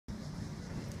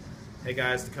Hey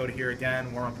guys, Dakota here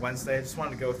again, Warmup Wednesday. Just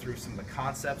wanted to go through some of the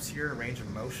concepts here, range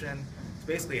of motion. It's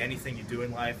basically anything you do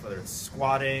in life, whether it's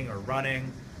squatting or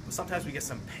running. But sometimes we get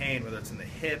some pain, whether it's in the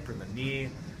hip or the knee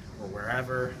or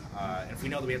wherever. And if we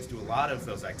know that we have to do a lot of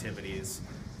those activities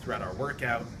throughout our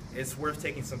workout, it's worth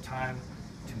taking some time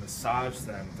to massage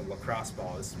them with a lacrosse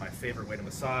ball. This is my favorite way to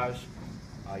massage.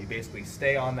 You basically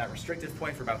stay on that restrictive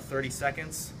point for about 30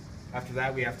 seconds. After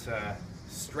that, we have to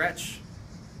stretch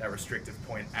that restrictive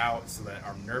point out so that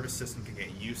our nervous system can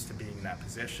get used to being in that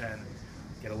position,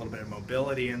 get a little bit of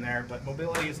mobility in there, but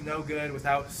mobility is no good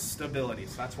without stability.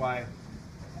 So that's why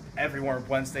every Warmup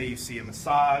Wednesday you see a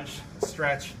massage, a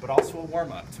stretch, but also a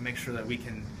warm-up to make sure that we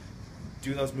can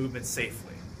do those movements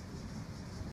safely.